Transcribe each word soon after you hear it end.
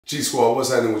G Squad, what's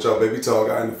happening with y'all? Baby Tall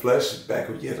Guy in the flesh, back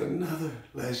with yet another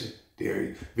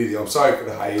legendary video. I'm sorry for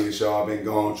the hiatus, y'all. I've been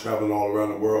gone, traveling all around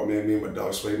the world, man. Me and my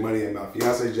dog Sway Money and my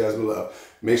fiance Jasmine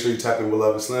Love. Make sure you tap in with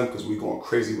Love and Slim because we going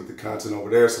crazy with the content over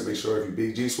there. So make sure if you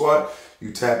big G Squad,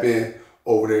 you tap in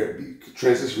over there.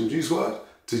 Transition from G Squad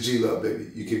to G Love,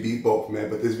 baby. You can be both, man.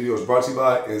 But this video is brought to you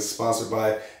by and sponsored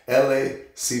by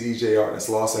LACDJR. That's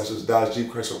Los Angeles Dodge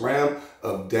Jeep Chrysler Ram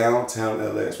of downtown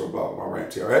LA. That's where I bought my Ram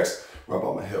TRX. Where I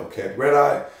bought my Hellcat Red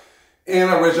Eye.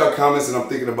 And I read y'all comments and I'm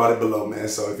thinking about it below, man.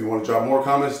 So if you want to drop more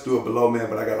comments, do it below, man.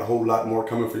 But I got a whole lot more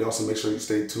coming for y'all, so make sure you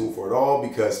stay tuned for it all.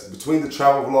 Because between the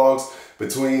travel vlogs,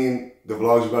 between the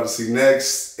vlogs you're about to see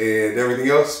next and everything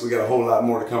else, we got a whole lot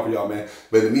more to come for y'all, man.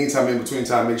 But in the meantime, in between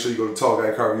time, make sure you go to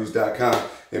tallguycarreviews.com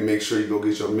and make sure you go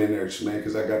get your merch, man.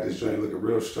 Because I got this joint looking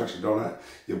real structured, don't I?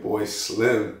 Your boy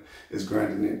Slim is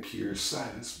grinding in pure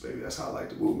silence, baby. That's how I like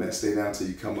to move, man. Stay down till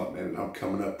you come up, man. And I'm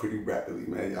coming up pretty rapidly,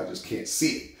 man. Y'all just can't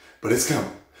see it, but it's coming.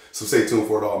 So stay tuned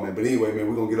for it all, man. But anyway, man,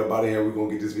 we're going to get up out of here. We're going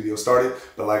to get this video started.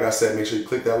 But like I said, make sure you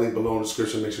click that link below in the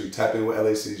description. Make sure you tap in with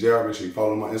LACDJR. Make sure you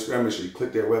follow them on Instagram. Make sure you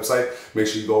click their website. Make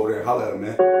sure you go over there and holler at them,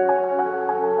 man.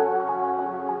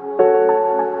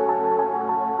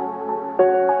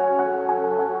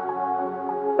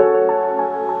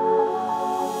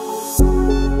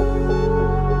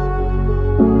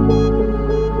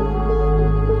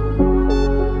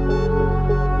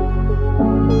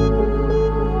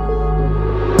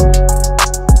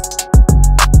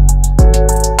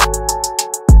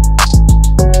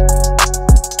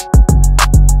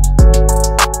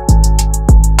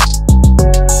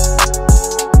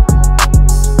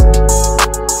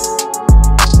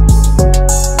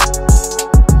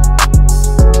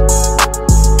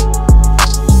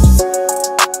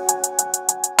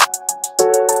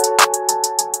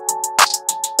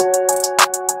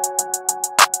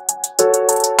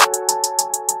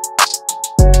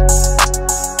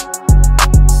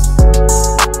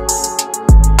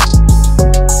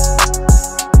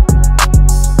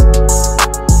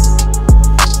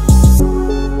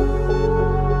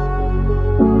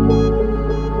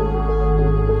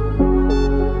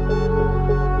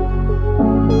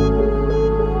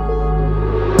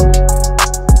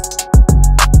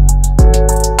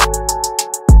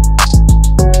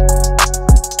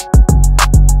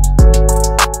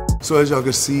 So as y'all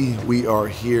can see, we are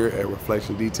here at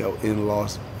Reflectionz Detail in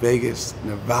Las Vegas,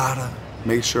 Nevada.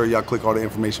 Make sure y'all click all the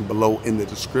information below in the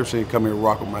description. Come here and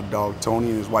rock with my dog Tony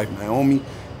and his wife Naomi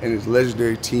and his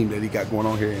legendary team that he got going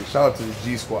on here. And shout out to the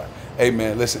G Squad. Hey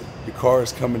man, listen, the car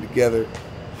is coming together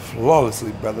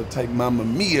flawlessly, brother. Type Mamma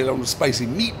Mia on the spicy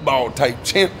meatball type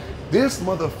champ. This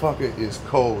motherfucker is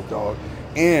cold, dog.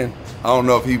 And I don't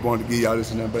know if he wanted to give y'all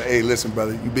this or not, but hey, listen,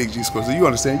 brother, you big G Squad, so you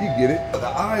understand, you get it. The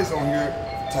eyes on here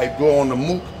type go on the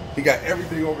mook. He got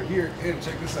everything over here. And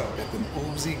check this out. Got them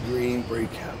Uzi green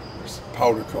brake calipers,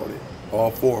 powder coated,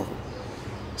 all four of them.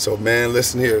 So man,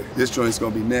 listen here. This joint's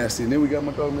gonna be nasty. And then we got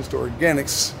my dog, Mr.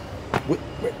 Organics,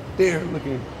 right there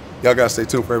looking. Y'all gotta stay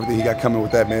tuned for everything he got coming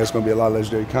with that, man. It's gonna be a lot of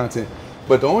legendary content.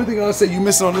 But the only thing I'll say you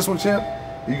missing on this one, champ,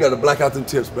 you gotta black out them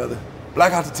tips, brother.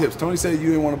 Black out the tips. Tony said you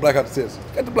didn't want to black out the tips.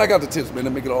 Got to black out the tips, man, to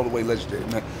make it all the way legendary,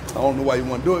 man. I don't know why you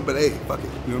want to do it, but hey, fuck it.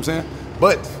 You know what I'm saying?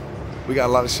 But we got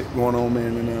a lot of shit going on,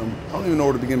 man, and I don't even know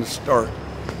where to begin to start.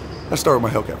 Let's start with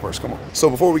my Hellcat first, come on. So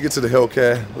before we get to the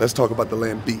Hellcat, let's talk about the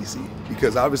Lambeezy,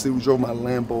 because obviously we drove my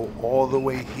Lambo all the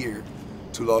way here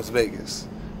to Las Vegas,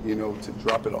 you know, to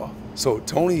drop it off. So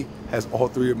Tony has all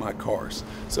three of my cars.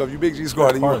 So if you big G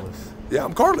Squad, yeah,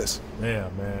 I'm carless. Yeah,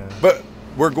 man. But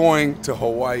we're going to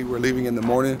Hawaii. We're leaving in the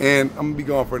morning, and I'm gonna be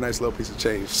going for a nice little piece of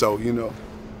change. So, you know,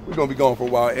 we're gonna be going for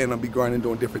a while, and I'll be grinding,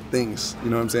 doing different things. You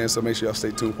know what I'm saying? So make sure y'all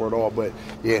stay tuned for it all. But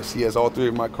yes, he has all three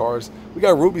of my cars. We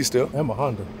got Ruby still. And my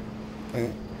Honda.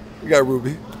 And we got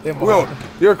Ruby. And my Honda.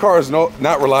 Your car is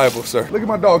not reliable, sir. Look at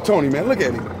my dog Tony, man. Look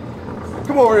at him.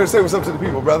 Come over here and say what's up to the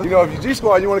people, brother. You know, if you G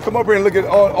Squad, you want to come up here and look at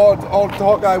all the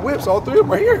Hawkeye whips, all three of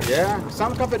them are here. Yeah,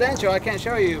 some confidential. I can't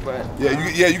show you, but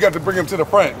yeah, you got to bring them to the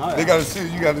front. Oh, yeah. They got to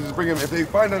see. You got to just bring them. If they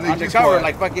find out they G Squad,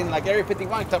 like Area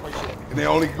 51 type of shit. And they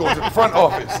only go to the front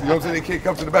office. You know what I'm saying? They can't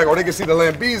come to the back, or they can see the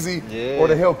Lambeezy or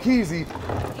the Hellkeezy,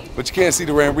 but you can't see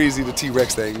the Rambeezy, the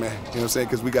TRX thing, man. You know what I'm saying?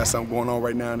 Because we got something going on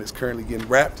right now, and it's currently getting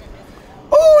wrapped.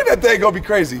 Oh, that thing gonna be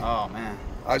crazy. Oh man.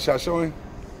 I shall show him.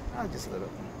 Just a little.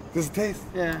 Just a taste?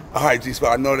 Yeah. All right,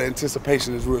 G-Spot, I know the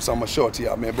anticipation is real, so I'm gonna show it to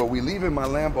y'all, man. But we leaving my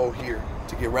Lambo here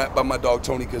to get wrapped by my dog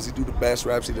Tony, because he do the best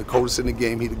raps, he the coldest in the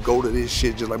game, he the goat of this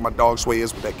shit, just like my dog Sway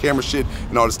is with that camera shit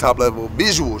and all this top level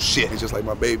visual shit. It's just like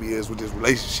my baby is with this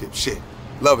relationship shit.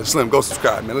 Love it, Slim, go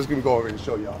subscribe, man. Let's go over here and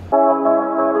show y'all.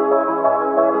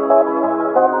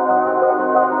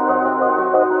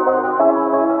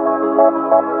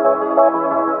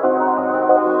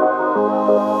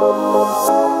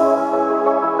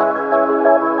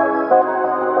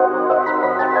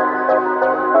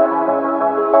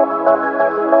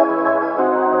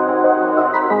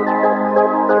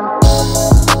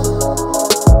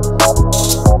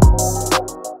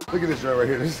 Look at this right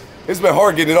here. It's been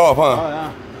hard getting it off, huh? Oh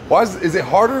yeah. Why is it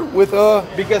harder with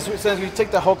Because since we take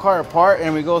the whole car apart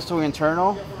and we go to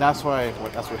internal, that's what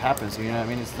happens. You know what I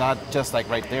mean? It's not just like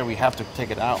right there. We have to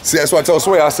take it out. See, that's why I told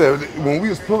Sway. I said when we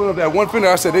was pulling up that one fender,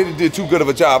 I said they did too good of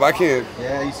a job. I can't.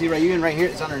 Yeah, you see even right here,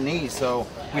 it's underneath. So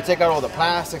we take out all the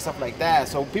plastic stuff like that.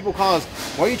 So people call us,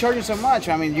 why are you charging so much?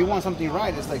 I mean, you want something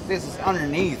right? It's like this is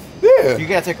underneath. Yeah. You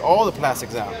gotta take all the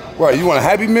plastics out. Right. You want a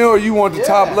Happy Meal or you want the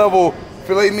top level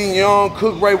filet mignon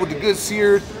cooked right with the good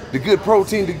seared, the good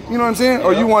protein, you know what I'm saying?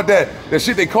 Or you want that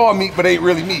shit they call meat but ain't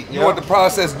really meat. You want the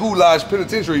processed goulash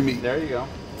penitentiary meat. There you go.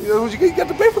 You got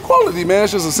to pay for quality, man.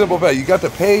 It's just a simple fact. You got to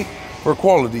pay for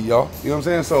quality, y'all. You know what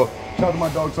I'm saying? So shout out to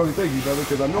my dog Tony. Thank you, brother,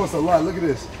 because I know it's a lot. Look at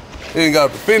this. They ain't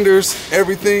got the fenders,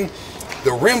 everything.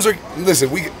 The rims are, listen,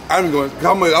 I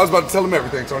was about to tell them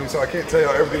everything, Tony, so I can't tell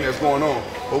y'all everything that's going on.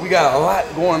 But we got a lot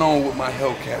going on with my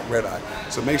Hellcat Red Eye.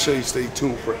 So make sure you stay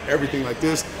tuned for everything like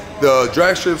this. The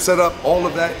drag strip setup, all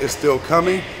of that is still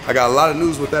coming. I got a lot of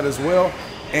news with that as well.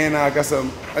 And I got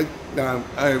some,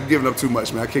 I'm giving up too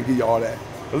much, man. I can't give you all that.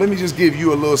 But let me just give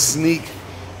you a little sneak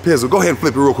pizzle. Go ahead and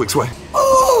flip it real quick, Sway.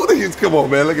 Oh, come on,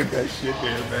 man. Look at that shit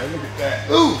there, man. Look at that.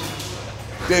 Ooh.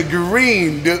 The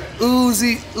green, the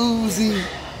oozy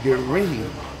green.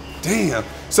 Damn.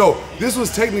 So this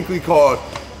was technically called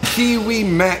Kiwi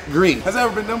Matte Green. Has that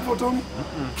ever been done before, Tony?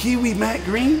 Kiwi Matte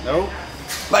Green? Nope.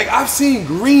 Like I've seen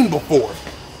green before,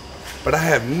 but I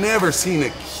have never seen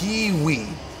a Kiwi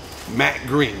Matte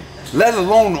Green, let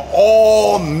alone an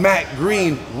all matte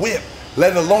green whip,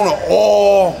 let alone an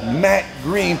all matte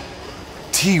green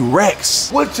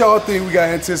TRX. What y'all think we got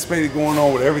anticipated going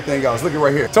on with everything else? Look at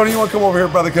right here. Tony, you wanna come over here,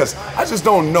 brother? Because I just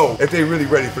don't know if they really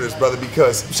ready for this, brother,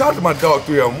 because shout out to my dog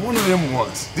 3 of them, one of them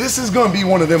ones. This is gonna be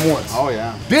one of them ones. Oh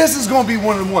yeah. This is gonna be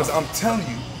one of them ones. I'm telling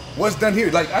you, what's done here.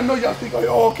 Like, I know y'all think,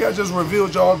 oh, okay, I just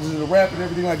revealed y'all the rap and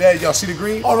everything like that. Y'all see the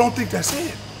green? Oh, don't think that's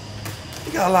it.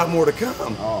 We got a lot more to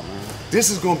come. Oh man. This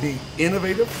is gonna be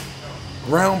innovative,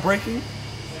 groundbreaking,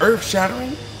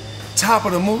 earth-shattering, top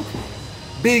of the move,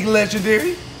 big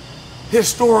legendary,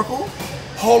 historical,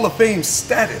 Hall of Fame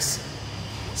status.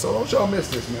 So don't y'all miss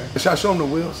this, man. Should I show them the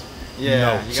wheels?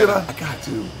 Yeah. No. Should I? I got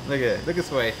to. Look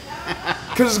this way.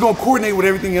 Because it's going to coordinate with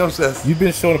everything else that's... You've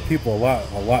been showing people a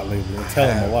lot lately and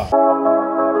telling them a lot.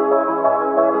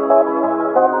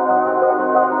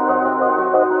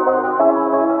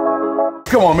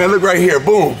 Come on, man, look right here,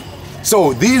 boom.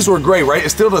 So these were great, right?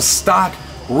 It's still the stock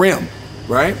rim,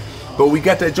 right? But we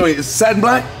got that joint, it's satin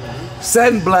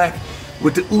black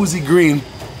with the oozy green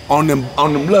on them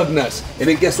lug nuts. And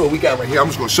then guess what we got right here? I'm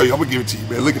just gonna show you, I'm gonna give it to you,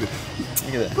 man. Look at it.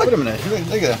 Look at that. Wait a minute,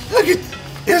 look at that. Look at,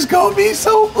 it's gonna be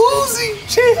so oozy,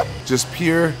 champ. Just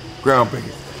pure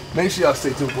groundbreaking. Make sure y'all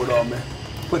stay tuned for it all, man.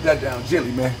 Put that down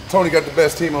gently, man. Tony got the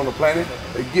best team on the planet.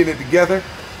 They get it together.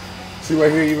 See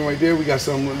right here, even right there, we got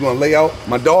something we're gonna lay out.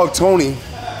 My dog Tony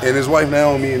and his wife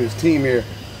Naomi and his team here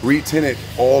re-tinted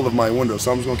all of my windows,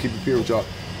 so I'm just gonna keep it pure with y'all.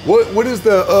 What is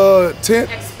the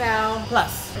tint? Expel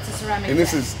Plus. It's a ceramic. And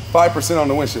this is 5% on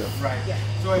the windshield. Right. Yeah.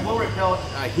 So it will repel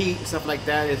heat, stuff like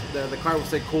that. The car will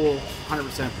stay cool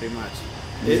 100% pretty much.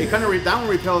 It kind of that one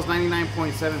repels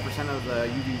 99.7% of the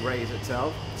UV rays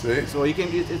itself. See? So you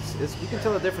can you can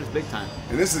tell the difference big time.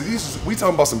 And we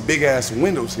talking about some big ass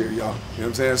windows here, y'all. You know what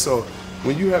I'm saying? So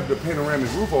when you have the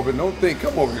panoramic roof open, don't think,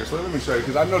 come over here. So let me show you,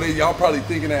 because I know that y'all probably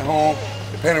thinking at home,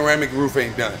 the panoramic roof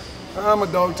ain't done. I'm a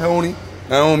dog Tony,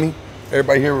 Naomi,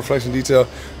 everybody here at Reflectionz Detail,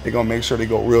 they're gonna make sure they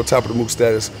go real top of the move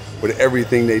status with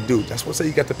everything they do. That's what I say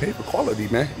you got to pay for quality,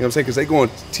 man. You know what I'm saying? Because they gonna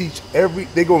teach every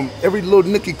little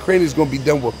nookie cranny is gonna be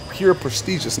done with pure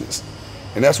prestigiousness.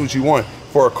 And that's what you want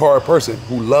for a car person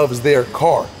who loves their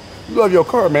car. You love your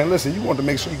car, man. Listen, you want to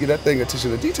make sure you get that thing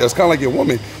attention to detail. It's kind of like your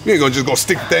woman. You ain't gonna just go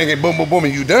stick the thing and boom, boom, boom,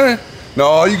 and you done.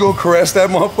 No, you gonna caress that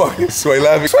motherfucker. Sway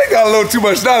laughing. Sway got a little too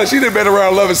much knowledge. She done been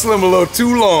around Love and Slim a little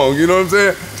too long. You know what I'm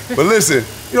saying? But listen,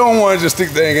 you don't want to just stick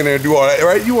the thing in there and do all that,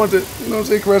 right? You want to, you know what I'm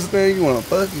saying, caress the thing. You want to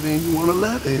fuck it, then you want to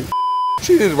love it.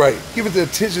 She did it right. Give it the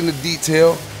attention to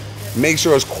detail. Make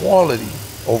sure it's quality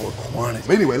over quantity.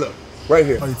 But anyway, look, right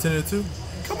here. Oh, you tinted it too?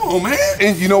 Come on, man.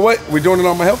 And you know what? We're doing it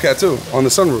on my Hellcat too, on the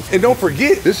sunroof. And don't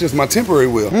forget, this is just my temporary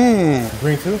wheel.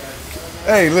 Green too?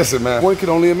 Hey, listen, man. One can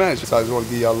only imagine. So I just want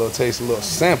to give y'all a little taste, a little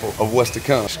sample of what's to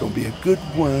come. It's gonna be a good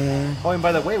one. Oh, and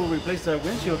by the way, we replaced the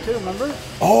windshield too, remember?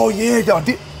 Oh yeah, y'all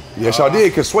did. Yes, y'all did,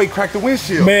 because Sway cracked the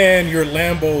windshield. Man, your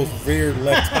Lambo's rear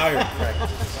left tire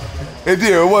cracked. It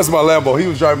did. It was my Lambo. He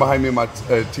was driving behind me in my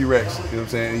TRX. You know what I'm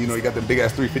saying? And, you know, he got the big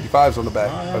ass 355s on the back.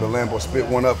 But the Lambo split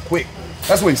one up quick.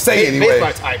 That's what he say anyway.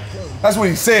 That's what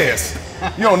he says.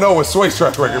 You don't know what Sway's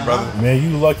track record, brother. Man,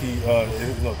 you lucky.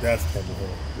 Look, that's terrible.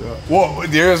 Yeah. Well,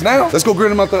 there is now. Let's go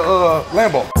grin him out the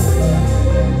Lambo.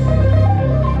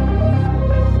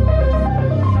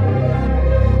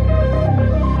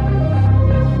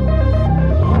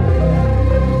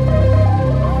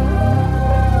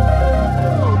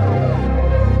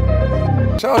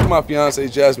 Shout out to my fiance,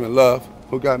 Jasmine Love,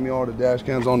 who got me all the dash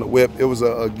cams on the whip. It was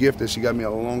a gift that she got me a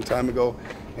long time ago.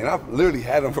 And I've literally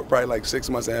had them for probably like 6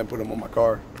 months and I haven't put them on my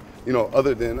car, you know,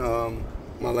 other than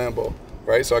my Lambo,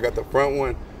 right? So I got the front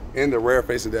one and the rear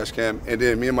facing dash cam. And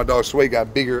then me and my dog Sway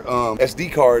got bigger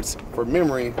SD cards for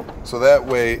memory. So that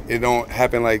way it don't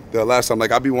happen like the last time.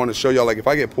 Like I be wanting to show y'all, like if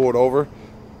I get pulled over,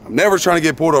 I'm never trying to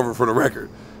get pulled over for the record.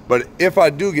 But if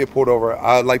I do get pulled over,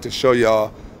 I'd like to show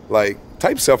y'all like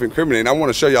type self-incriminating. I want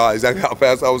to show y'all exactly how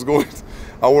fast I was going.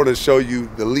 I want to show you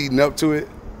the leading up to it.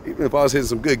 Even if I was hitting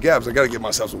some good gaps, I got to give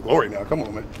myself some glory now. Come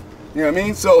on, man. You know what I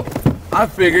mean? So I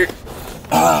figured,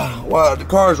 while the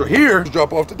cars were here,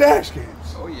 drop off the dash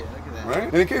cams. Oh yeah, look at that. Right?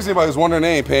 And in case anybody's wondering,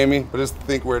 they ain't paying me, but just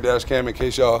think we're a dash cam in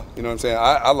case y'all, you know what I'm saying?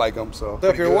 I like them, so. So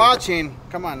if you're watching,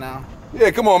 come on now. Yeah,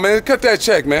 come on, man. Cut that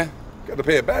check, man. Got to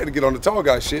pay it back to get on the tall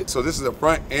guy shit. So this is a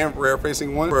front and rear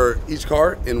facing one for each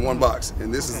car in one box.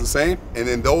 And this is the same. And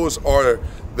then those are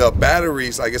the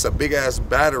batteries. I guess a big ass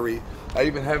battery. I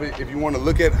even have it, if you want to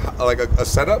look at like a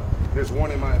setup, there's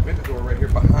one in my Aventador right here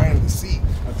behind the seat.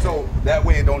 So that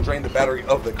way it don't drain the battery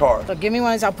of the car. So give me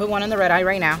one, I'll put one in the red eye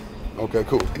right now. Okay,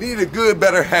 cool. You need a good,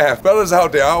 better half. Fellas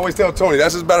out there, I always tell Tony,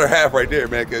 that's his better half right there,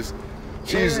 man, because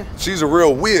she's a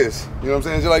real whiz. You know what I'm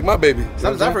saying? She's like my baby.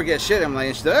 Sometimes I forget shit. I'm like,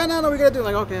 and she's like, oh, no, we gotta do it.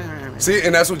 Like, okay, all right. See,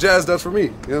 and that's what Jazz does for me. You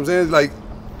know what I'm saying? Like,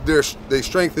 they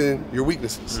strengthen your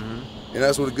weaknesses. And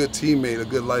that's what a good teammate, a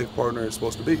good life partner is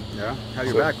supposed to be. Yeah, have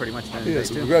your back pretty much. Yeah,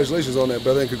 so congratulations on that,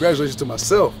 brother. And congratulations to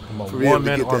myself for being able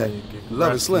to get that.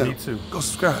 Love and Slim. Me too. Go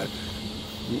subscribe.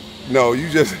 No, you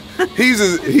just,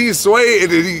 he's Sway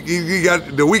and then he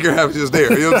got the weaker half just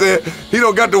there. You know what I'm saying? He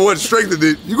don't got the one strengthened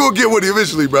it. You gonna get one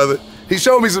eventually, brother. He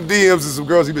showed me some DMs and some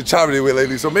girls he been chopping it with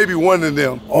lately, so maybe one of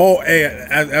them. Oh, hey,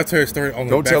 I'll tell you a story on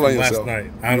the Don't back tell on last yourself.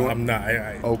 night. I'm not.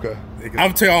 Okay.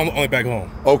 I'll tell you on the way back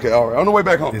home. Okay, all right. On the way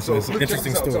back home. It's an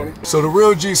interesting story. So the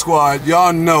Real G Squad,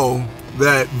 y'all know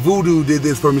that Voodoo did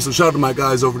this for me. So shout out to my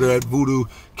guys over there at Voodoo.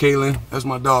 Kaylin, that's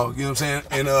my dog. You know what I'm saying?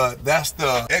 And that's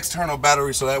the external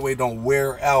battery, so that way it don't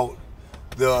wear out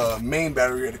the main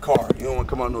battery of the car. You don't want to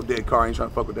come out no dead car. I ain't trying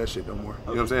to fuck with that shit no more.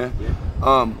 You know what I'm saying?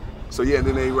 Yeah. So yeah,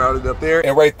 then they routed up there.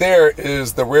 And right there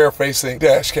is the rear facing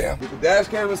dash cam. Get the dash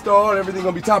cam installed, everything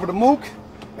gonna be top of the mook.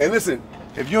 And listen,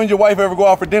 if you and your wife ever go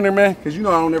out for dinner, man, because you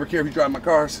know I don't ever care if you drive my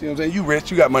cars, you know what I'm saying? You rich,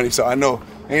 you got money, so I know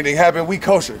anything happen, we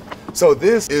kosher. So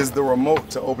this is the remote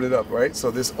to open it up, right?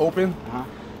 So this open,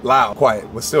 loud,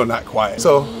 quiet, but still not quiet.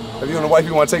 So if you and the wife,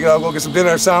 you wanna take it out, go get some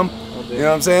dinner or something, you know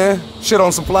what I'm saying? Shit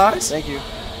on some flies. Thank you.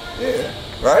 Yeah,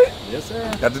 right? Yes,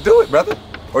 sir. Got to do it, brother.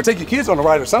 Or take your kids on the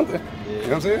ride or something. You know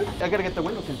what I'm saying? I gotta get the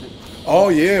window tinted. Oh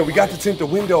yeah, we got to tint the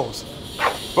windows.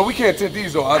 But we can't tint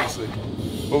these though, obviously.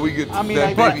 But we get I mean,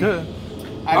 that I baby.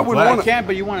 I wouldn't want to. can't,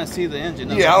 but you want to see the engine.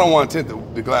 Yeah, I don't want to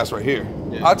tint the glass right here.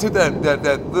 Yeah. I'll tint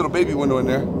that little baby window in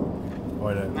there.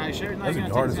 No, you sure? No, That's you're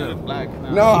hard gonna as take hell. it black.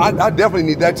 No, I definitely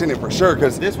need that tinted for sure.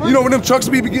 Cause This one? you know when them trucks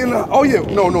be beginning. Oh yeah,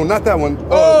 no, not that one.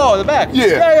 Oh, the back.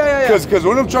 Yeah. Cause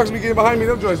when them trucks be getting behind me,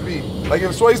 them joints be like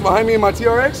if Sway's behind me in my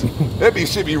TRX, that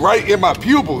shit be right in my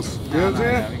pupils. You know what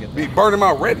I'm saying? Be burning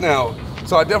my retina out.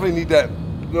 So I definitely need that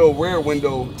little rear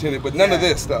window tinted, but none of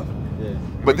this stuff. Yeah.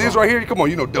 But this right here, come on,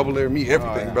 you know, double layer me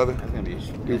everything, yeah. brother. That's gonna be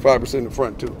Give 5% in the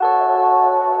front too.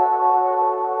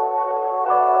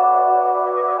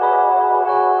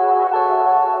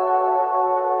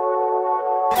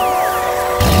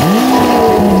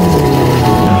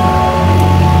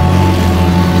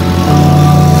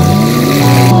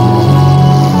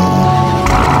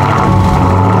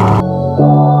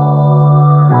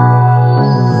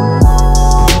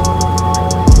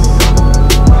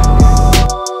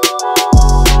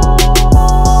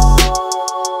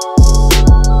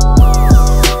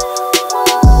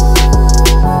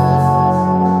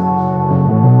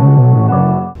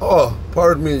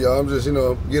 Pardon me, y'all. I'm just, you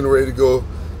know, getting ready to go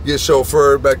get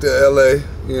chauffeured back to LA.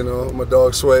 You know, my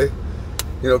dog Sway.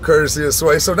 You know, courtesy of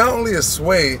Sway. So not only is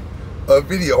Sway a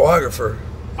videographer,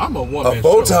 I'm a one-man a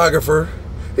photographer.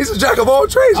 He's a jack of all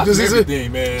trades because he's a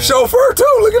man. chauffeur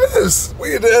too. Look at this.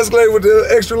 We at the Escalade with the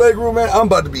extra leg room, man. I'm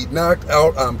about to be knocked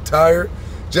out. I'm tired.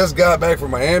 just got back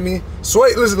from Miami.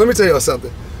 Sway, listen, let me tell y'all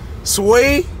something.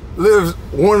 Sway lives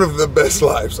one of the best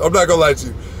lives. I'm not gonna lie to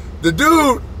you. The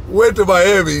dude went to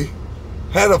Miami,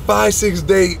 had a 5-6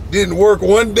 date, didn't work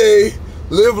one day,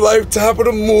 lived life top of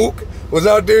the mook, was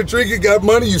out there drinking, got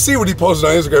money. You see what he posted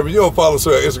on Instagram. If you don't follow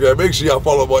Sway on Instagram, make sure y'all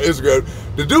follow him on Instagram.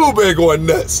 The dude been going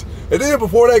nuts. And then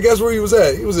before that, guess where he was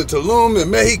at? He was in Tulum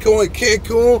and Mexico and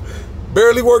Cancun.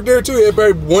 Barely worked there too. He had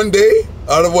barely 1 day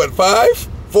out of what,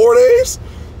 4 days?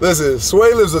 Listen,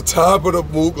 Sway lives a top of the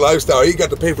mook lifestyle. He ain't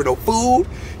got to pay for no food.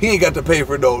 He ain't got to pay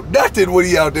for no nothing when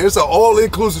he out there. It's an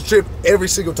all-inclusive trip every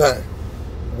single time.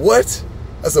 What?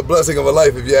 That's a blessing of a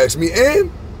life if you ask me.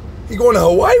 And he going to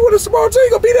Hawaii with us tomorrow too. He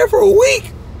gonna be there for a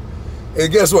week.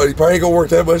 And guess what? He probably ain't gonna work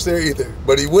that much there either.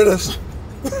 But he with us.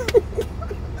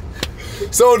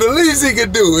 So the least he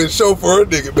can do is show for a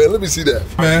nigga, man. Let me see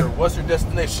that. Man, What's your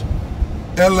destination?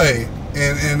 LA.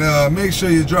 And make sure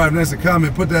you're driving. That's a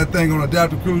comment. Put that thing on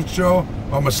Adaptive Cruise Control.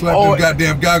 I'm gonna slap them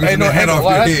goddamn goggles and the head off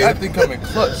your head. That thing come in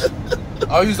clutch.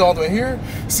 I'll use all the way here.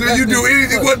 So you do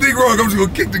anything, one thing wrong, I'm just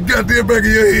gonna kick the goddamn back of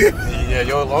your head. Yeah,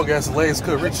 your long ass legs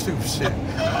could reach too. Shit.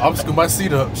 I'm just gonna my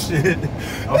seat up. Shit.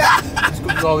 I'm just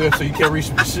gonna do all the way so you can't reach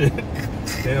me. Shit.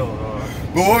 Hell no.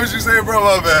 But what was you saying, bro?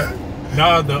 My bad.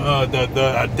 Nah,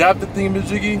 the adaptive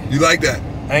thingamajiggy. You like that?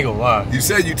 I ain't gonna lie. You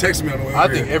said you texted me on the way. I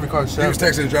think every car should. He was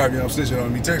texting and driving me. I'm snitching on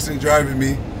him. He texting and driving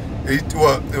me.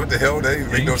 What the hell? That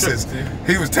even make no sense.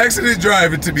 He was texting and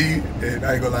driving to me, and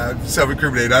I ain't gonna lie, I'm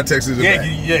self-incriminating. I texted him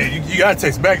back. You gotta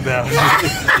text back now.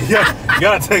 you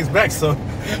gotta text back, so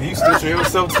you snitch on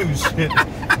yourself too. Shit.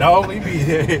 Not only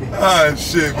me. Ah,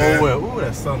 shit, man. Oh well. Ooh,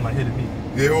 that sunlight hitting me.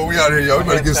 Yeah, well, we out here, y'all. We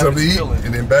better get something to eat,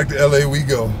 and then back to LA we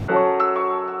go.